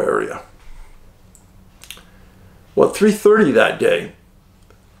low area. Well, at 3:30 that day,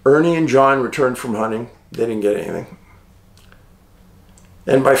 Ernie and John returned from hunting. They didn't get anything.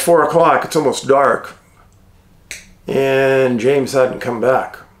 And by 4 o'clock, it's almost dark, and James hadn't come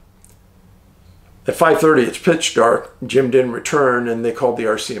back. At 5:30, it's pitch dark. Jim didn't return, and they called the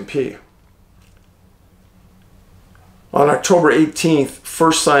RCMP. On October 18th,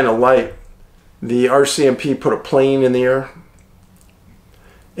 first sign of light, the RCMP put a plane in the air.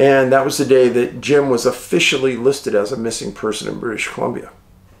 And that was the day that Jim was officially listed as a missing person in British Columbia.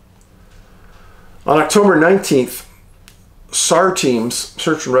 On October 19th, SAR teams,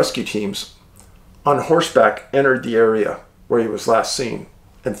 search and rescue teams, on horseback entered the area where he was last seen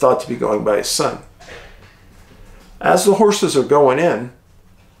and thought to be going by his son. As the horses are going in,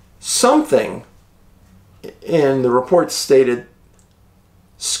 something in the report stated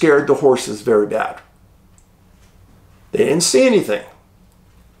scared the horses very bad. They didn't see anything,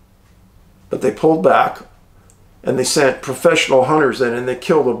 but they pulled back and they sent professional hunters in, and they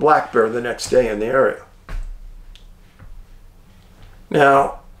killed a black bear the next day in the area.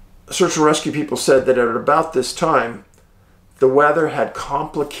 Now, search and rescue people said that at about this time, the weather had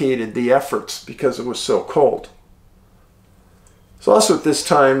complicated the efforts because it was so cold. It's also at this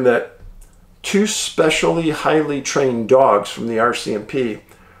time that 2 specially highly trained dogs from the RCMP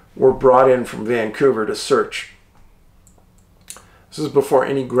were brought in from Vancouver to search. This is before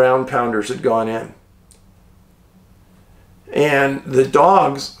any ground pounders had gone in. And the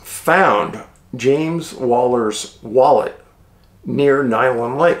dogs found James Waller's wallet near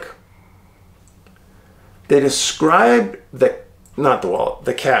Nyland Lake. They described not the wallet,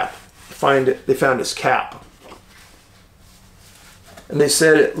 the cap. They found his cap. And they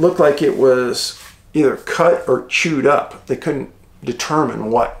said it looked like it was either cut or chewed up. They couldn't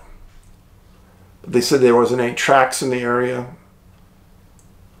determine what. But they said there wasn't any tracks in the area.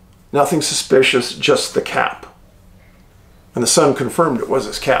 Nothing suspicious, just the cap. And the son confirmed it was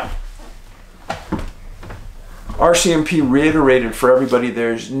his cap. RCMP reiterated for everybody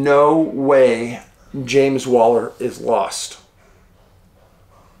there's no way James Waller is lost.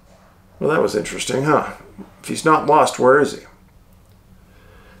 Well, that was interesting, huh? If he's not lost, where is he?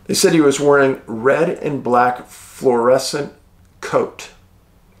 They said he was wearing red and black fluorescent coat,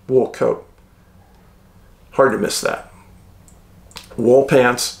 wool coat. Hard to miss that. Wool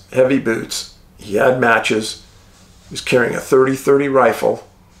pants, heavy boots. He had matches. He was carrying a .30-30 rifle.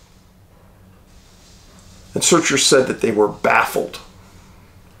 And searchers said that they were baffled.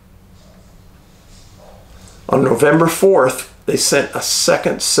 On November 4th, they sent a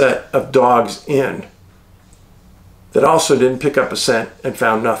second set of dogs in that also didn't pick up a scent and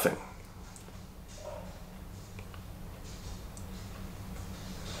found nothing.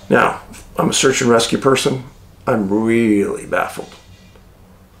 Now, I'm a search and rescue person. I'm really baffled.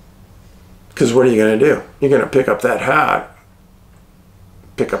 Because what are you going to do? You're going to pick up that hat,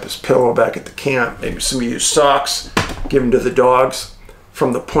 pick up his pillow back at the camp, maybe some used socks, give them to the dogs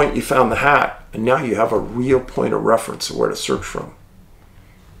from the point you found the hat, and now you have a real point of reference of where to search from.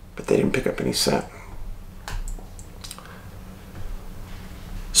 But they didn't pick up any scent.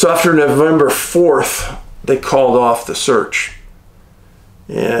 So after November 4th, they called off the search.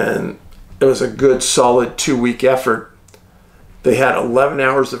 And it was a good, solid 2-week effort. They had 11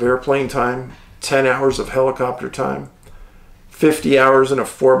 hours of airplane time, 10 hours of helicopter time, 50 hours in a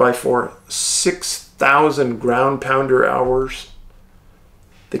 4x4, 6,000 ground pounder hours.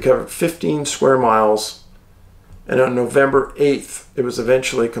 They covered 15 square miles. And on November 8th, it was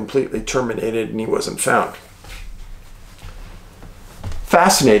eventually completely terminated and he wasn't found.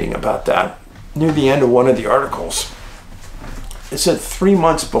 Fascinating about that, near the end of one of the articles, it said 3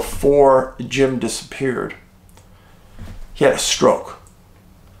 months before Jim disappeared, he had a stroke.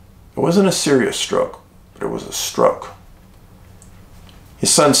 It wasn't a serious stroke, but it was a stroke.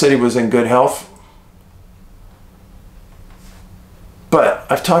 His son said he was in good health. But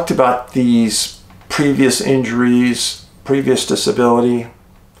I've talked about these previous injuries, previous disability.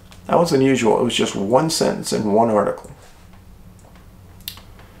 That was unusual. It was just one sentence in one article.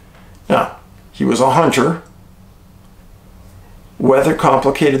 Now, he was a hunter. Weather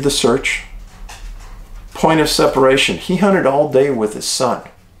complicated the search. Point of separation. He hunted all day with his son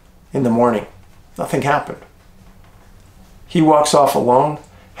in the morning. Nothing happened. He walks off alone.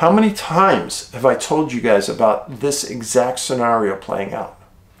 How many times have I told you guys about this exact scenario playing out?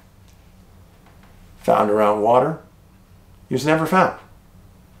 Found around water. He was never found.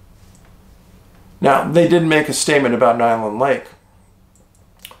 Now, they did make a statement about Nyland Lake.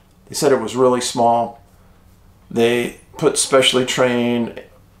 They said it was really small. They put specially trained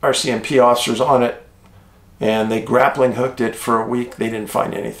RCMP officers on it, and they grappling hooked it for a week. They didn't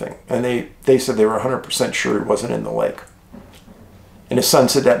find anything. And they said they were 100% sure he wasn't in the lake. And his son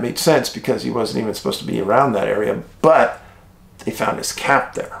said that made sense because he wasn't even supposed to be around that area, but they found his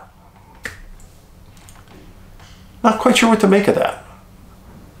cap there. Not quite sure what to make of that.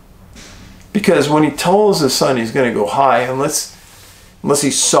 Because when he tells his son he's going to go high, unless he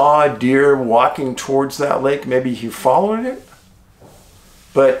saw a deer walking towards that lake, maybe he followed it.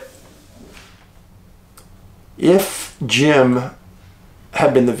 But if Jim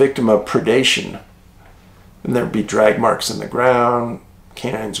had been the victim of predation, then there'd be drag marks in the ground.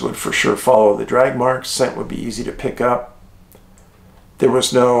 Canines would for sure follow the drag marks. Scent would be easy to pick up. There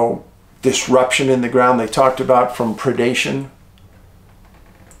was no disruption in the ground they talked about from predation.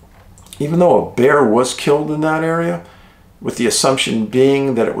 Even though a bear was killed in that area, with the assumption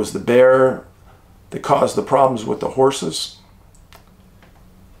being that it was the bear that caused the problems with the horses.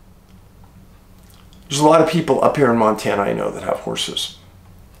 There's a lot of people up here in Montana I know that have horses.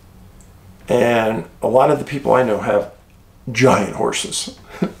 And a lot of the people I know have giant horses,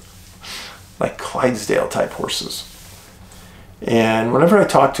 like Clydesdale type horses. And whenever I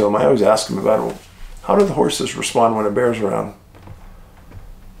talk to them, I always ask them about, well, how do the horses respond when a bear's around?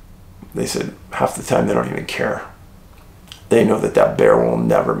 They said half the time they don't even care. They know that that bear will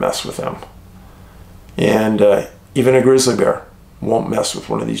never mess with them. And even a grizzly bear won't mess with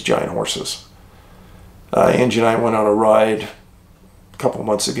one of these giant horses. Angie and I went on a ride a couple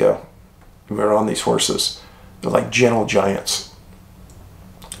months ago. We were on these horses. They're like gentle giants.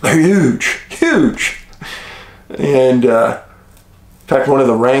 They're huge, huge. And in fact, one of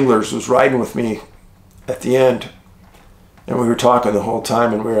the wranglers was riding with me at the end, and we were talking the whole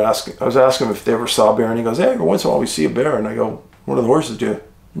time, and I was asking him if they ever saw a bear, and he goes, hey, every once in a while we see a bear. And I go, what do the horses do?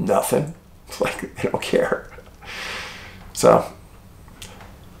 Nothing. It's like, they don't care. So,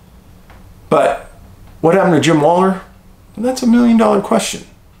 but what happened to Jim Waller? Well, that's $1 million question.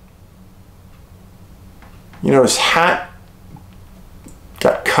 You know, his hat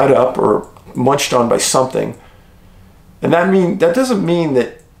got cut up or munched on by something. And that doesn't mean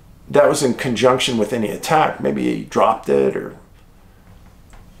that that was in conjunction with any attack. Maybe he dropped it, or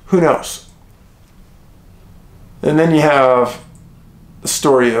who knows. And then you have the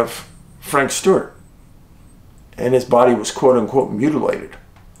story of Frank Stewart, and his body was quote unquote mutilated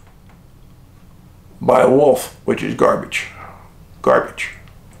by a wolf, which is garbage. Garbage.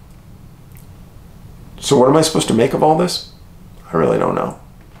 So what am I supposed to make of all this? I really don't know.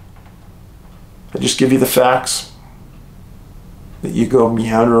 I just give you the facts, that you go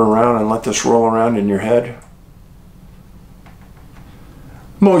meander around and let this roll around in your head.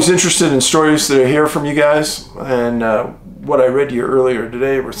 I'm always interested in stories that I hear from you guys, and what I read to you earlier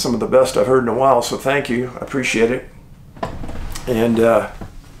today were some of the best I've heard in a while, so thank you. I appreciate it. And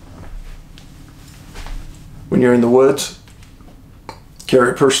when you're in the woods,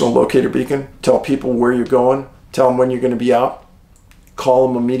 carry a personal locator beacon. Tell people where you're going. Tell them when you're going to be out. Call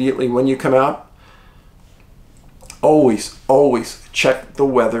them immediately when you come out. Always, always check the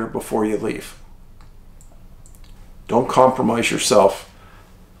weather before you leave. Don't compromise yourself.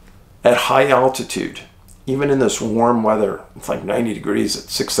 At high altitude, even in this warm weather, it's like 90 degrees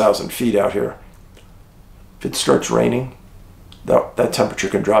at 6,000 feet out here. If it starts raining, that temperature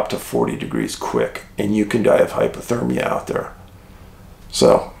can drop to 40 degrees quick, and you can die of hypothermia out there.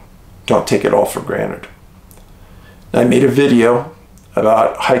 So don't take it all for granted. I made a video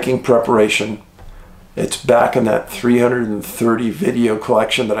about hiking preparation. It's back in that 330 video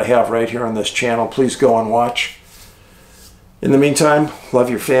collection that I have right here on this channel. Please go and watch. In the meantime, love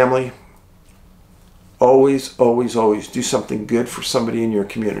your family. Always, always, always do something good for somebody in your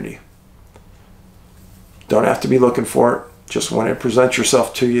community. Don't have to be looking for it. Just when it presents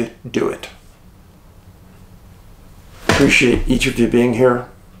yourself to you, do it. Appreciate each of you being here.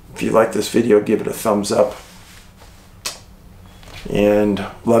 If you like this video, give it a thumbs up. And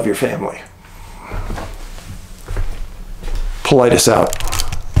love your family. Paulides out.